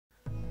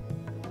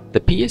The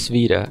PS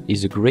Vita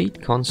is a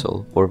great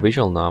console for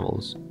visual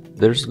novels.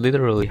 There's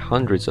literally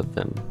hundreds of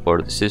them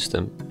for the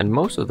system, and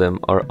most of them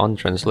are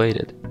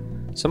untranslated.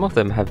 Some of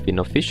them have been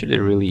officially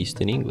released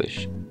in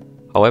English.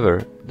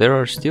 However, there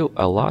are still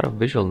a lot of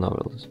visual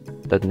novels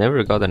that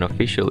never got an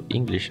official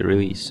English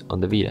release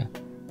on the Vita.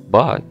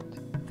 But,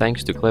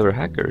 thanks to clever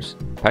hackers,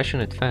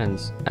 passionate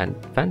fans, and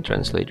fan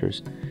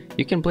translators,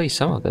 you can play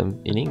some of them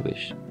in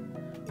English.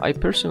 I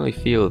personally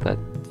feel that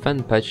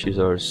fan patches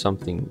are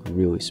something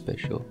really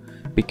special,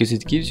 because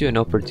it gives you an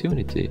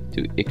opportunity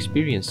to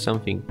experience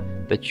something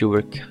that you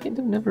were kind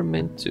of never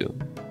meant to.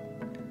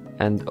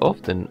 And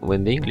often,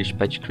 when the English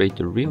patch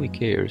creator really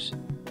cares,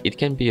 it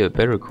can be a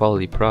better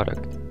quality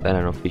product than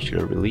an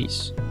official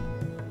release.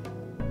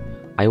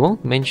 I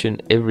won't mention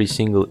every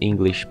single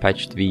English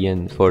patched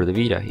VN for the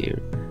Vita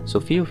here, so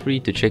feel free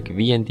to check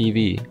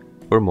VNDS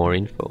for more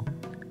info.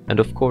 And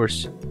of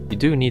course, you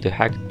do need a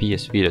hacked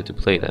PS Vita to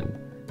play them,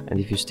 and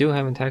if you still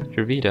haven't hacked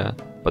your Vita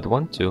but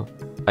want to,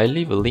 I'll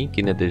leave a link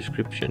in the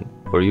description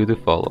for you to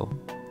follow.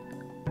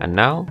 And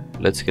now,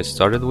 let's get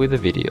started with the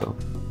video.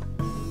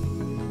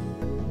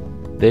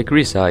 The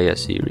Grisaia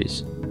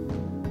series.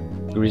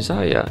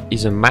 Grisaia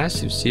is a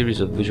massive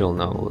series of visual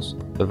novels,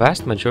 the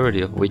vast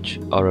majority of which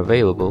are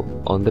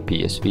available on the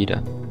PS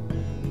Vita.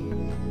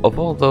 Of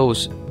all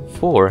those,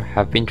 4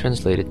 have been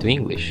translated to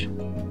English: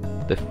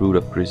 The Fruit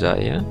of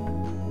Grisaia,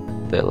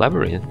 The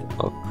Labyrinth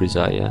of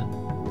Grisaia,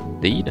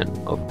 The Eden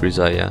of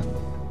Grisaia,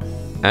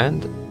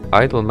 and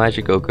Idle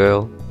Magical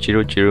Girl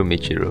Chiru Chiru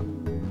Michiru.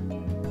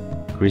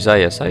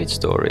 Grisaia Side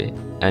Story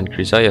and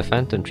Grisaia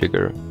Phantom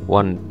Trigger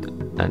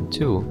 1 and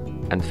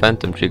 2 and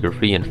Phantom Trigger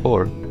 3 and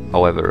 4,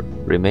 however,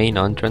 remain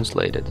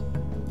untranslated.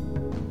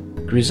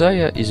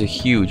 Grisaia is a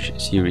huge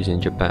series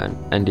in Japan,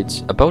 and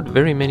it's about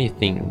very many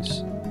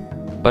things,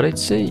 but I'd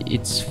say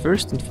it's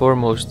first and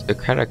foremost a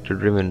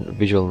character-driven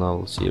visual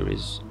novel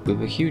series,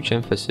 with a huge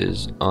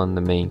emphasis on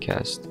the main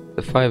cast,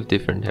 the 5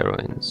 different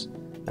heroines,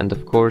 and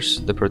of course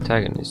the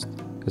protagonist,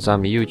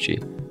 Kazami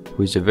Yuchi,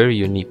 who is a very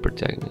unique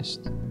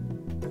protagonist.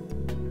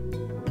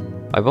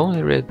 I've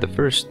only read the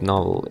first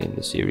novel in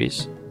the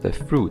series, The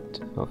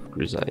Fruit of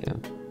Grisaia.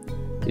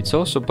 It's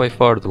also by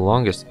far the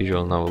longest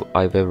visual novel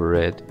I've ever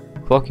read,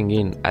 clocking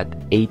in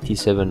at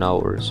 87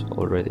 hours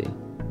already.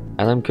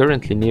 And I'm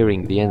currently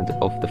nearing the end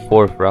of the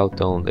 4th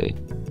route only,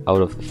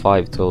 out of the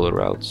 5 total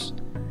routes.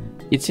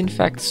 It's in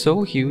fact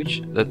so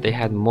huge that they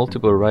had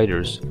multiple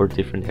writers for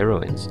different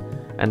heroines,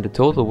 and the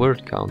total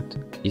word count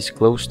is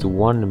close to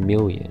 1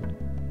 million.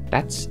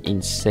 That's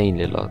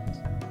insanely lot.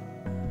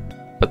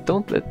 But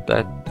don't let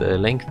that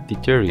length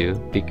deter you,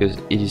 because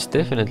it is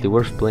definitely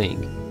worth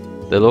playing.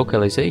 The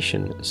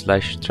localization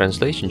 /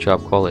 translation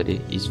job quality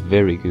is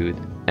very good,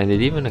 and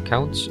it even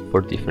accounts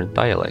for different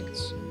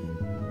dialects.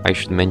 I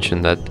should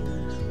mention that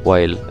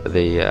while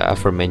the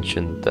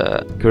aforementioned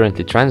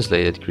currently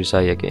translated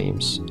Grisaia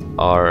games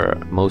are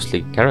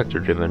mostly character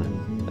driven,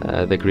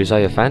 the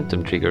Grisaia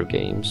Phantom Trigger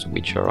games,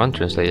 which are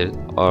untranslated,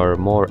 are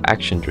more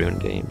action-driven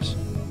games.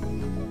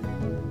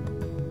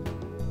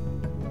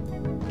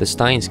 The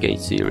Steins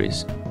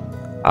series.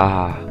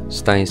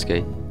 Steins,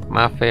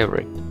 my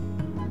favorite.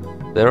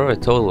 There are a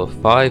total of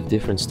 5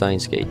 different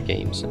Steins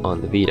games on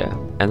the Vita,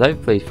 and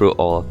I've played through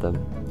all of them.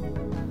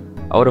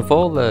 Out of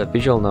all the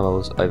visual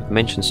novels I've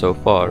mentioned so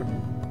far,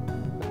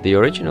 the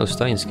original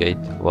Steins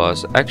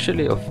was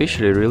actually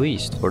officially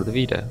released for the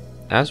Vita,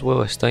 as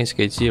well as Steins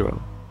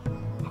Zero.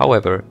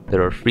 However,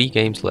 there are 3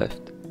 games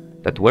left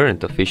that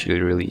weren't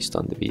officially released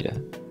on the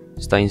Vita: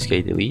 Steins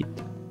Elite,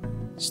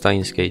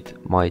 Steins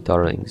My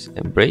Darling's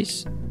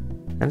Embrace,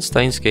 and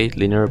Steins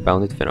Linear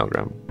Bounded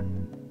Phenogram.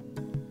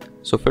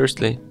 So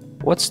firstly,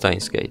 what's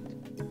Steins?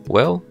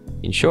 Well,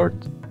 in short,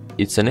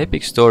 it's an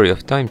epic story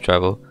of time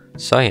travel,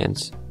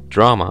 science,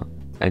 drama,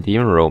 and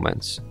even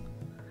romance.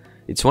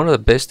 It's one of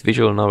the best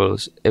visual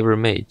novels ever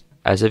made,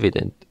 as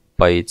evident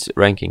by its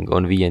ranking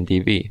on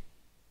VNDS.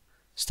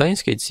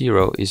 Steins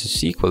Zero is a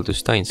sequel to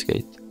Steins,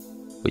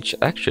 which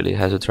actually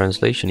has a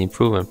translation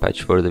improvement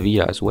patch for the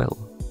Vita as well.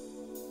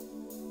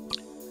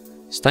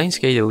 Steins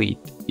Elite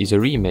is a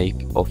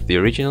remake of the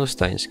original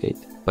Steins,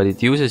 but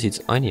it uses its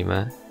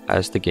anime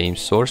as the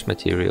game's source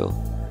material.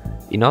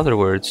 In other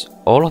words,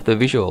 all of the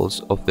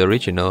visuals of the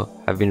original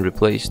have been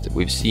replaced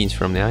with scenes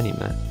from the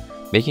anime,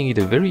 making it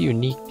a very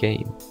unique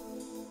game.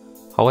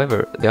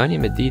 However, the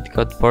anime did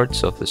cut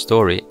parts of the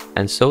story,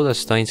 and so does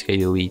Steins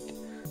Elite,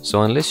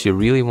 so unless you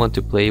really want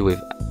to play with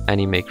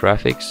anime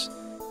graphics,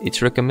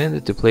 it's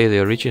recommended to play the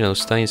original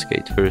Steins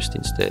first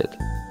instead.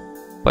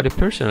 But I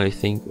personally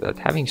think that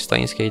having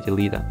Steins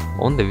Elite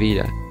on the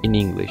Vita in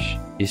English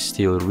is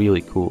still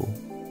really cool.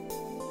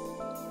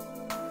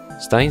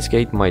 Steins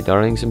My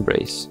Darling's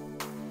Embrace.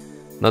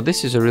 Now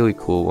this is a really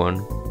cool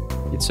one.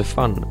 It's a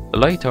fun,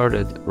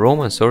 light-hearted,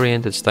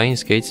 romance-oriented Steins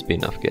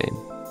spin-off game.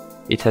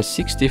 It has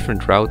 6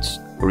 different routes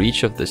for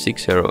each of the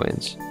 6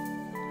 heroines.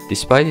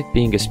 Despite it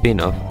being a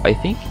spin-off, I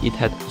think it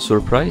had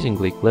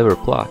surprisingly clever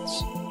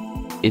plots.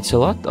 It's a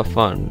lot of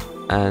fun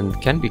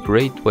and can be a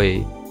great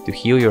way to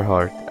heal your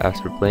heart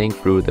after playing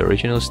through the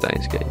original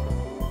Steins.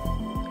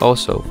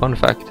 Also, fun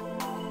fact,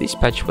 this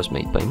patch was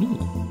made by me.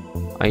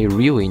 I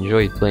really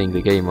enjoyed playing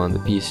the game on the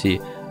PC,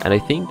 and I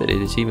think that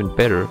it is even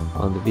better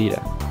on the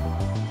Vita.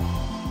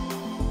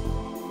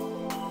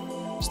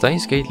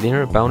 Steins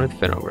Linear Bounded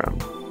Phenogram.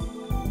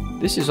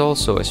 This is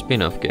also a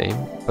spin-off game,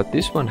 but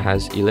this one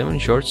has 11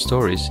 short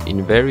stories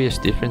in various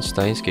different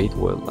Steins Gate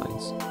world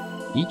lines.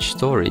 Each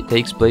story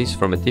takes place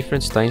from a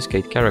different Steins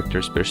Gate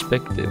character's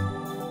perspective,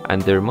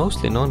 and they're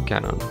mostly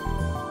non-canon.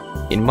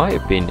 In my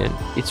opinion,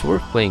 it's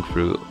worth playing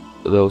through,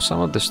 though some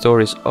of the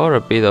stories are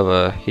a bit of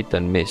a hit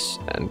and miss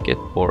and get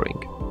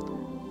boring.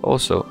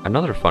 Also,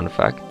 another fun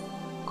fact,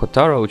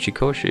 Kotaro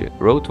Uchikoshi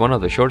wrote one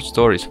of the short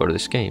stories for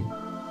this game,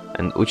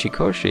 and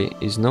Uchikoshi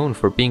is known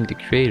for being the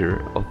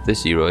creator of the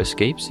Zero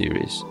Escape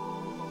series,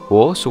 who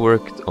also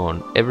worked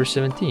on Ever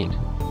 17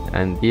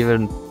 and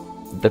even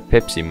the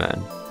Pepsi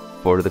Man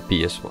for the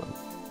PS1.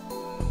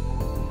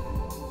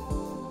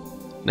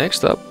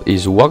 Next up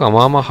is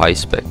Wagamama High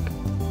Spec.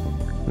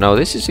 Now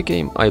this is a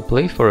game I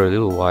played for a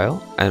little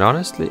while, and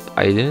honestly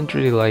I didn't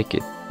really like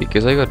it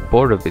because I got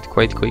bored of it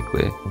quite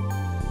quickly.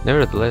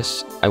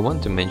 Nevertheless, I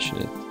want to mention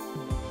it.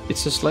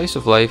 It's a slice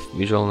of life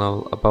visual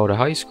novel about a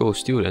high school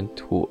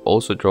student who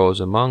also draws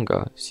a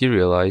manga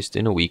serialized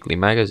in a weekly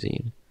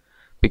magazine.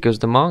 Because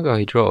the manga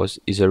he draws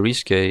is a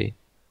risque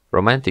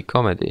romantic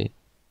comedy,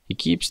 he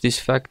keeps this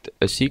fact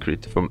a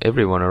secret from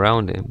everyone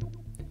around him.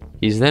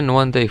 He's then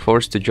one day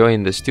forced to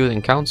join the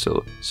student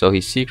council, so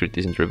his secret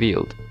isn't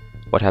revealed.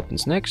 What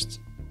happens next?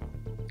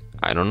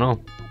 I don't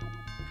know.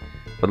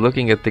 But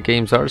looking at the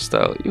game's art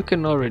style, you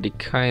can already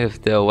kind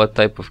of tell what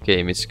type of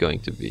game it's going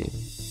to be.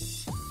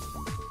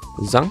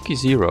 Zanki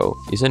Zero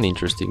is an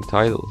interesting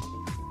title.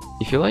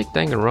 If you like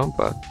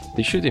Danganronpa,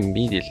 this should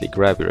immediately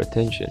grab your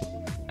attention,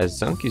 as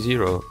Zanki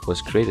Zero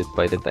was created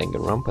by the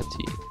Danganronpa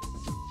team.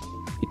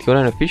 It got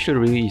an official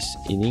release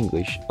in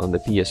English on the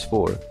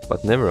PS4,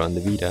 but never on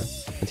the Vita,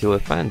 until a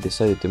fan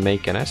decided to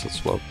make an asset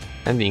swap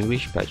and the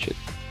English patch it.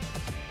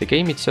 The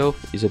game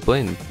itself is a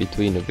blend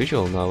between a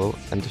visual novel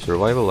and a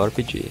survival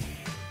RPG.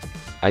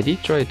 I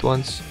did try it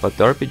once, but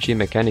the RPG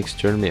mechanics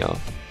turned me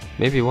off.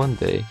 Maybe one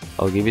day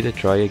I'll give it a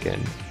try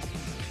again.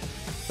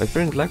 My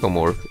friend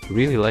Lagomorph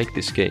really liked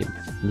this game,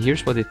 and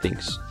here's what he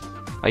thinks.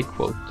 I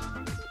quote,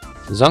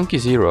 "Zanki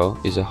Zero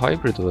is a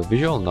hybrid of a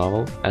visual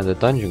novel and a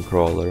dungeon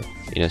crawler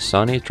in a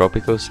sunny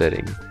tropical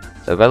setting.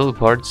 The battle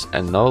parts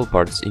and novel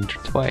parts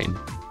intertwine,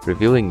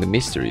 revealing the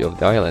mystery of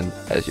the island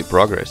as you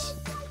progress.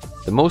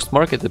 The most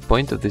marketed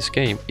point of this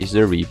game is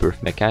the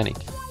rebirth mechanic.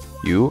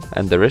 You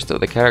and the rest of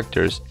the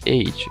characters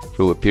age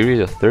through a period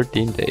of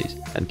 13 days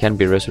and can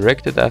be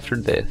resurrected after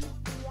death.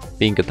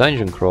 Being a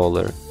dungeon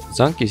crawler,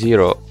 Zanki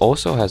Zero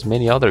also has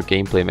many other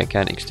gameplay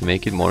mechanics to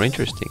make it more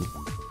interesting.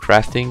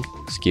 Crafting,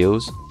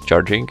 skills,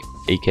 charging,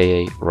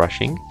 aka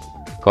rushing,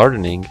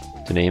 gardening,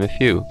 to name a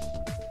few.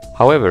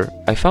 However,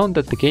 I found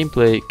that the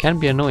gameplay can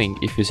be annoying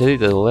if you set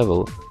it at a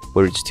level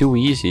where it's too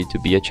easy to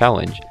be a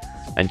challenge,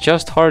 and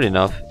just hard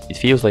enough it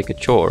feels like a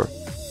chore.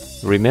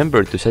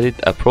 Remember to set it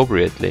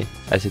appropriately,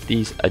 as it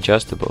is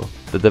adjustable.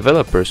 The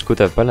developers could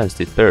have balanced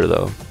it better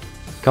though.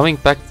 Coming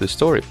back to the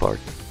story part,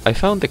 I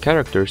found the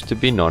characters to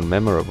be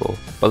non-memorable,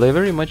 but I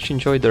very much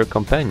enjoyed their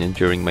companion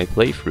during my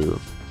playthrough.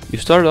 You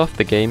start off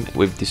the game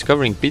with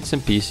discovering bits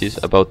and pieces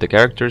about the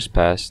character's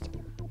past,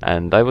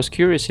 and I was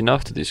curious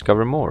enough to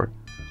discover more.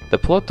 The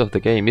plot of the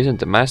game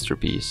isn't a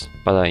masterpiece,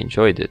 but I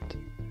enjoyed it.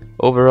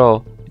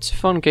 Overall, it's a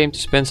fun game to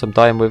spend some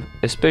time with,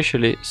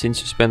 especially since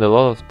you spend a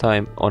lot of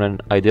time on an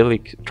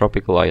idyllic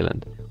tropical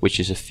island, which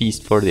is a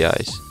feast for the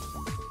eyes.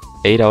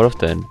 8 out of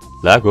 10,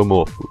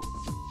 Lagomorphu.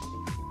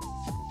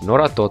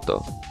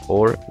 Noratoto,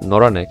 or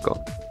Noraneko.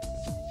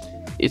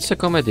 It's a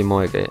comedy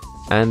moege,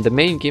 and the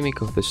main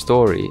gimmick of the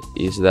story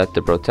is that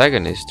the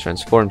protagonist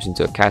transforms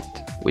into a cat,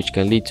 which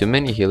can lead to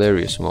many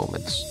hilarious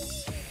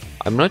moments.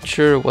 I'm not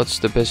sure what's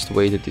the best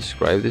way to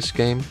describe this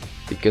game,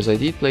 because I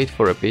did play it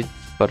for a bit,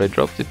 but I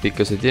dropped it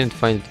because I didn't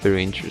find it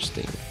very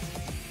interesting.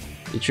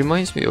 It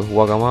reminds me of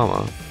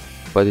Wagamama,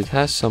 but it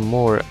has some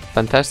more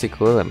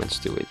fantastical elements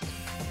to it,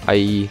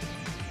 i.e.,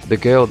 the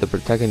girl the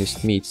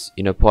protagonist meets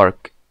in a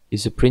park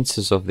is a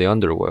princess of the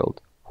underworld,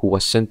 who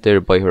was sent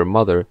there by her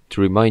mother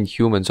to remind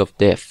humans of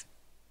death.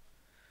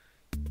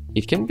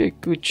 It can be a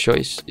good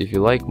choice if you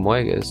like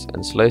moegas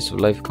and slice of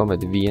life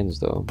comedy VNs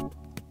though.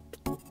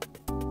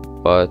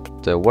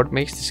 But what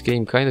makes this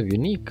game kind of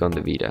unique on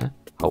the Vita,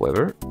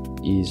 however,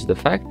 is the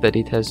fact that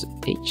it has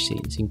H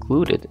scenes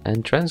included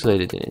and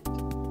translated in it.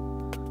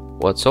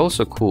 What's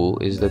also cool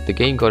is that the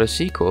game got a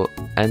sequel,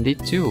 and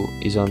it too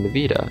is on the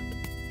Vita,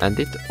 and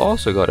it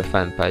also got a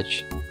fan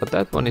patch, but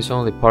that one is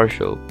only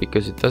partial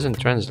because it doesn't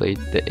translate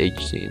the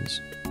H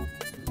scenes.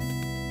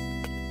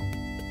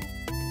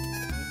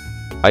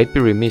 I'd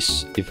be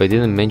remiss if I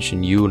didn't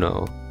mention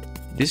Yuno.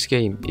 This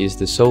game is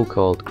the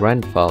so-called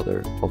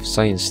grandfather of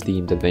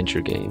science-themed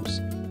adventure games.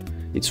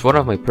 It's one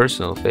of my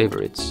personal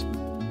favorites.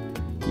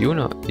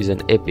 Yuno is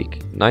an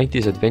epic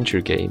 90s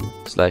adventure game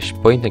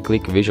 /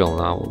 point-and-click visual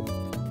novel,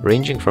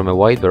 ranging from a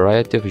wide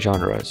variety of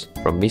genres,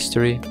 from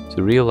mystery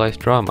to real-life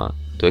drama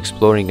to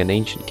exploring an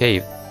ancient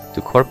cave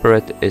to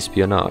corporate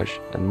espionage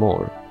and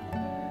more.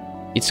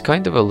 It's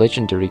kind of a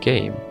legendary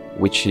game,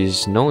 which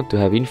is known to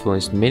have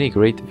influenced many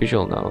great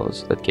visual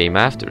novels that came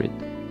after it,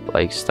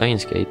 like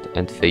Steins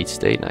and Fate's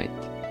Day Night.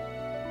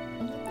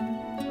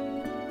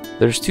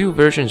 There's two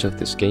versions of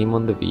this game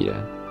on the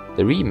Vita,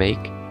 the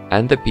remake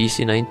and the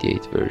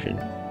PC98 version.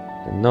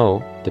 And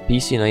no, the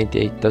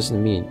PC98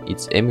 doesn't mean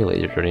it's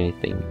emulated or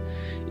anything.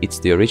 It's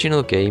the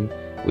original game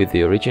with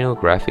the original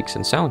graphics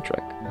and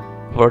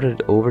soundtrack,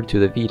 ported over to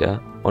the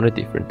Vita on a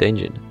different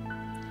engine.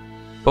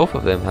 Both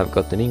of them have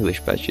gotten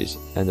English patches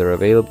and are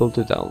available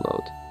to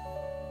download.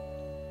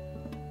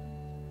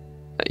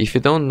 If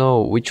you don't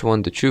know which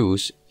one to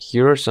choose,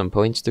 here are some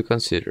points to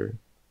consider.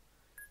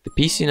 The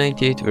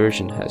PC98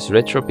 version has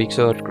retro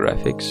pixel art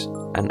graphics,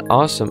 an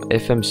awesome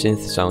FM synth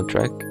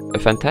soundtrack, a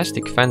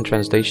fantastic fan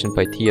translation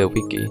by Tia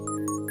Wiki,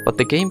 but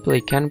the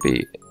gameplay can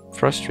be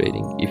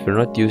frustrating if you're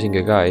not using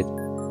a guide,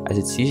 as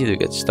it's easy to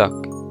get stuck.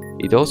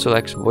 It also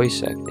lacks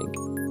voice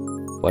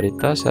acting, but it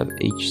does have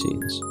H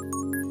scenes.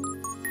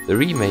 The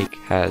remake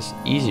has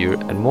easier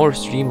and more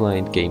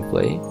streamlined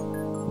gameplay,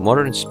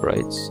 modern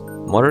sprites,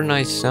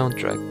 modernized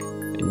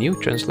soundtrack, a new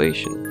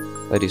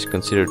translation that is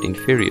considered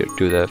inferior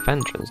to the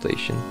fan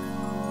translation,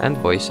 and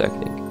voice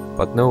acting,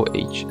 but no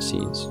H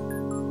scenes.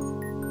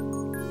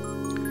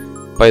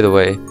 By the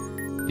way,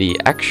 the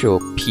actual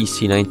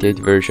PC98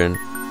 version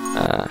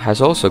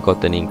has also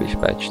got an English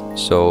patch,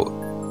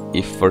 so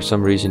if for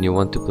some reason you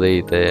want to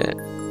play the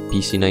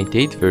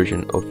PC98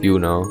 version of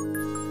Uno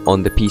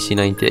on the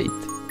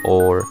PC98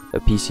 or a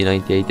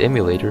PC98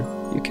 emulator,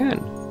 you can.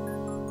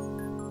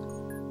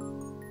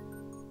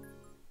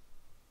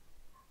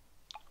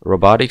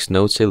 Robotics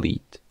Notes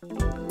Elite.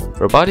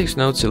 Robotics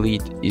Notes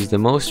Elite is the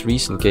most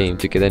recent game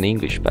to get an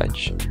English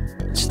patch.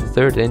 It's the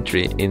third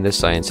entry in the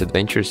Science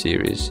Adventure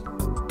series.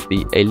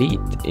 The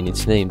Elite in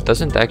its name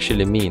doesn't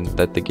actually mean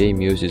that the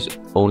game uses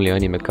only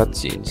anime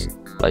cutscenes,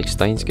 like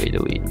Steins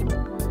Elite,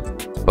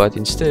 but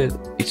instead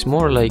it's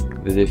more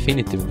like the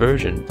definitive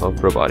version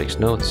of Robotics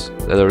Notes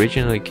that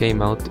originally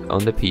came out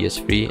on the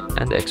PS3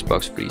 and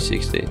Xbox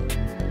 360.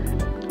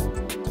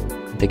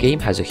 The game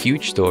has a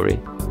huge story,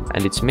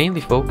 and it's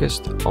mainly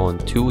focused on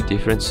two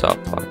different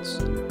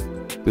subplots: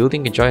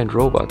 building a giant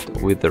robot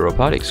with the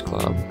Robotics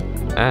Club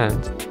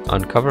and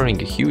uncovering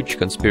a huge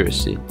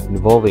conspiracy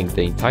involving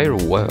the entire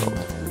world.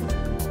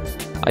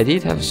 I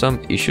did have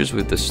some issues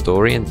with the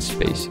story and the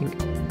spacing,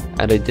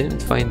 and I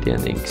didn't find the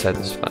ending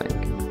satisfying,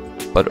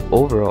 but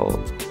overall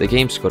the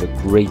game's got a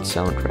great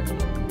soundtrack,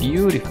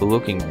 beautiful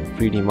looking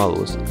 3D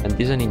models, and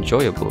is an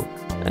enjoyable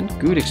and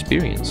good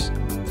experience,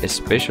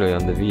 especially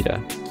on the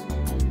Vita.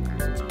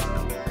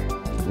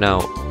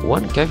 Now,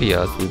 one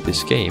caveat with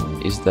this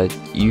game is that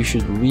you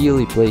should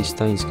really play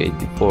Steins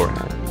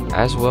beforehand,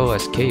 as well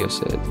as Chaos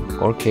Head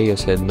or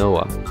Chaos Head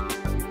Noah.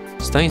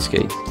 Steins,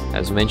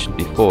 as mentioned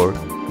before,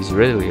 is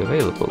readily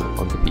available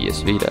on the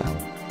PS Vita,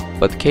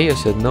 but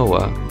Chaos Head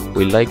Noah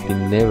will likely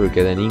never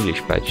get an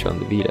English patch on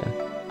the Vita,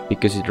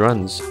 because it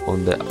runs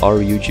on the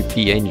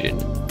RUGP engine,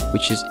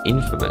 which is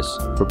infamous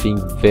for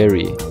being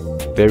very,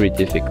 very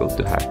difficult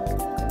to hack.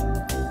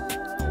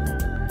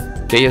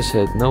 Chaos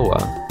Head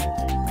Noah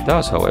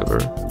does, however,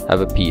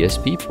 have a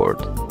PSP port,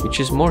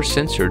 which is more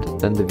censored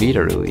than the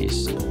Vita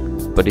release,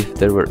 but if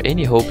there were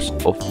any hopes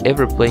of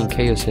ever playing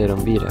Chaos Head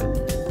on Vita,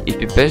 it'd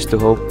be best to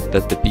hope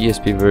that the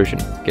PSP version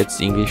gets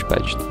English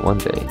patched one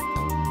day.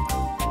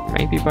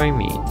 Maybe by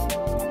me.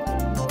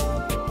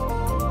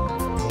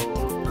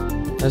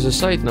 As a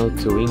side note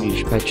to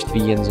English patched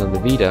VNs on the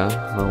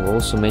Vita, I'll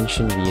also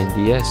mention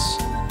VNDS.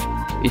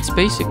 It's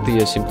basically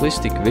a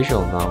simplistic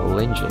visual novel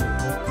engine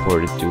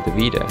ported to the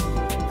Vita,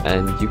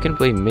 and you can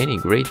play many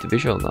great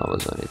visual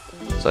novels on it,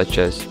 such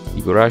as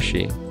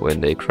Higurashi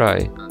When They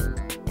Cry,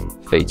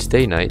 Fate's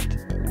Day Night,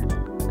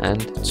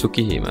 and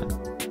Tsukihime.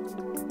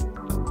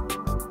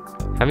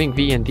 Having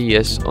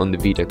VNDS on the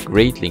Vita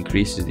greatly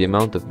increases the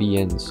amount of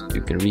VNs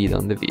you can read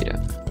on the Vita.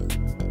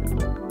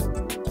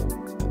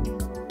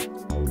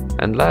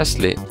 And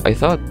lastly, I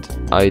thought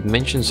I'd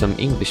mention some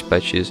English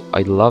patches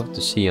I'd love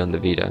to see on the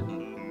Vita.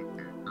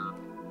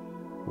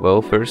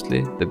 Well,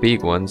 firstly, the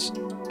big ones,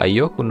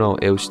 Ayoku no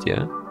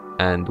Eustia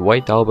and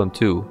White Album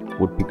 2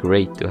 would be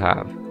great to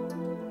have.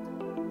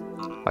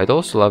 I'd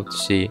also love to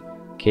see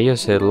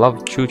Chaos Head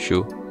Love Choo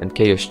Choo and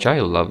Chaos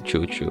Child Love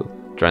Choo Choo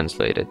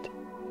translated.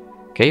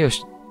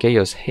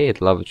 Chaos Head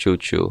Love Choo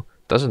Choo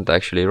doesn't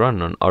actually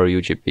run on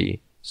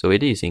RUGP, so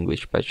it is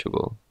English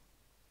patchable.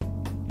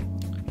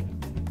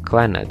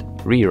 Clannad,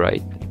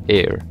 Rewrite,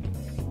 Air,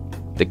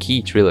 the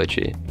Key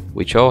Trilogy,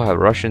 which all have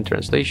Russian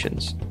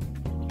translations.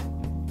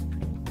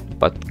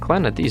 But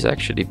Clannad is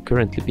actually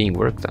currently being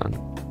worked on.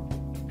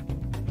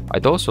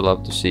 I'd also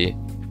love to see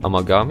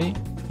Amagami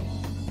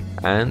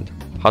and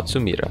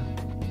Hatsumira.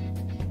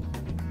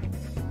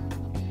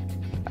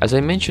 As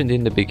I mentioned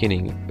in the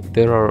beginning,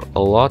 there are a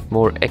lot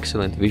more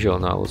excellent visual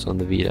novels on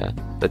the Vita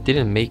that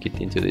didn't make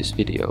it into this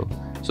video,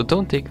 so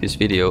don't take this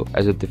video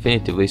as a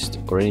definitive list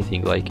or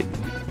anything like it.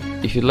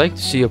 If you'd like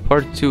to see a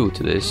part 2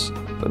 to this,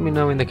 let me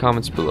know in the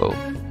comments below.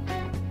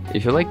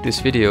 If you liked this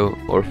video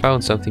or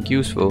found something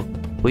useful,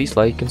 please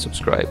like and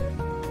subscribe.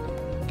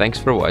 Thanks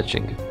for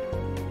watching.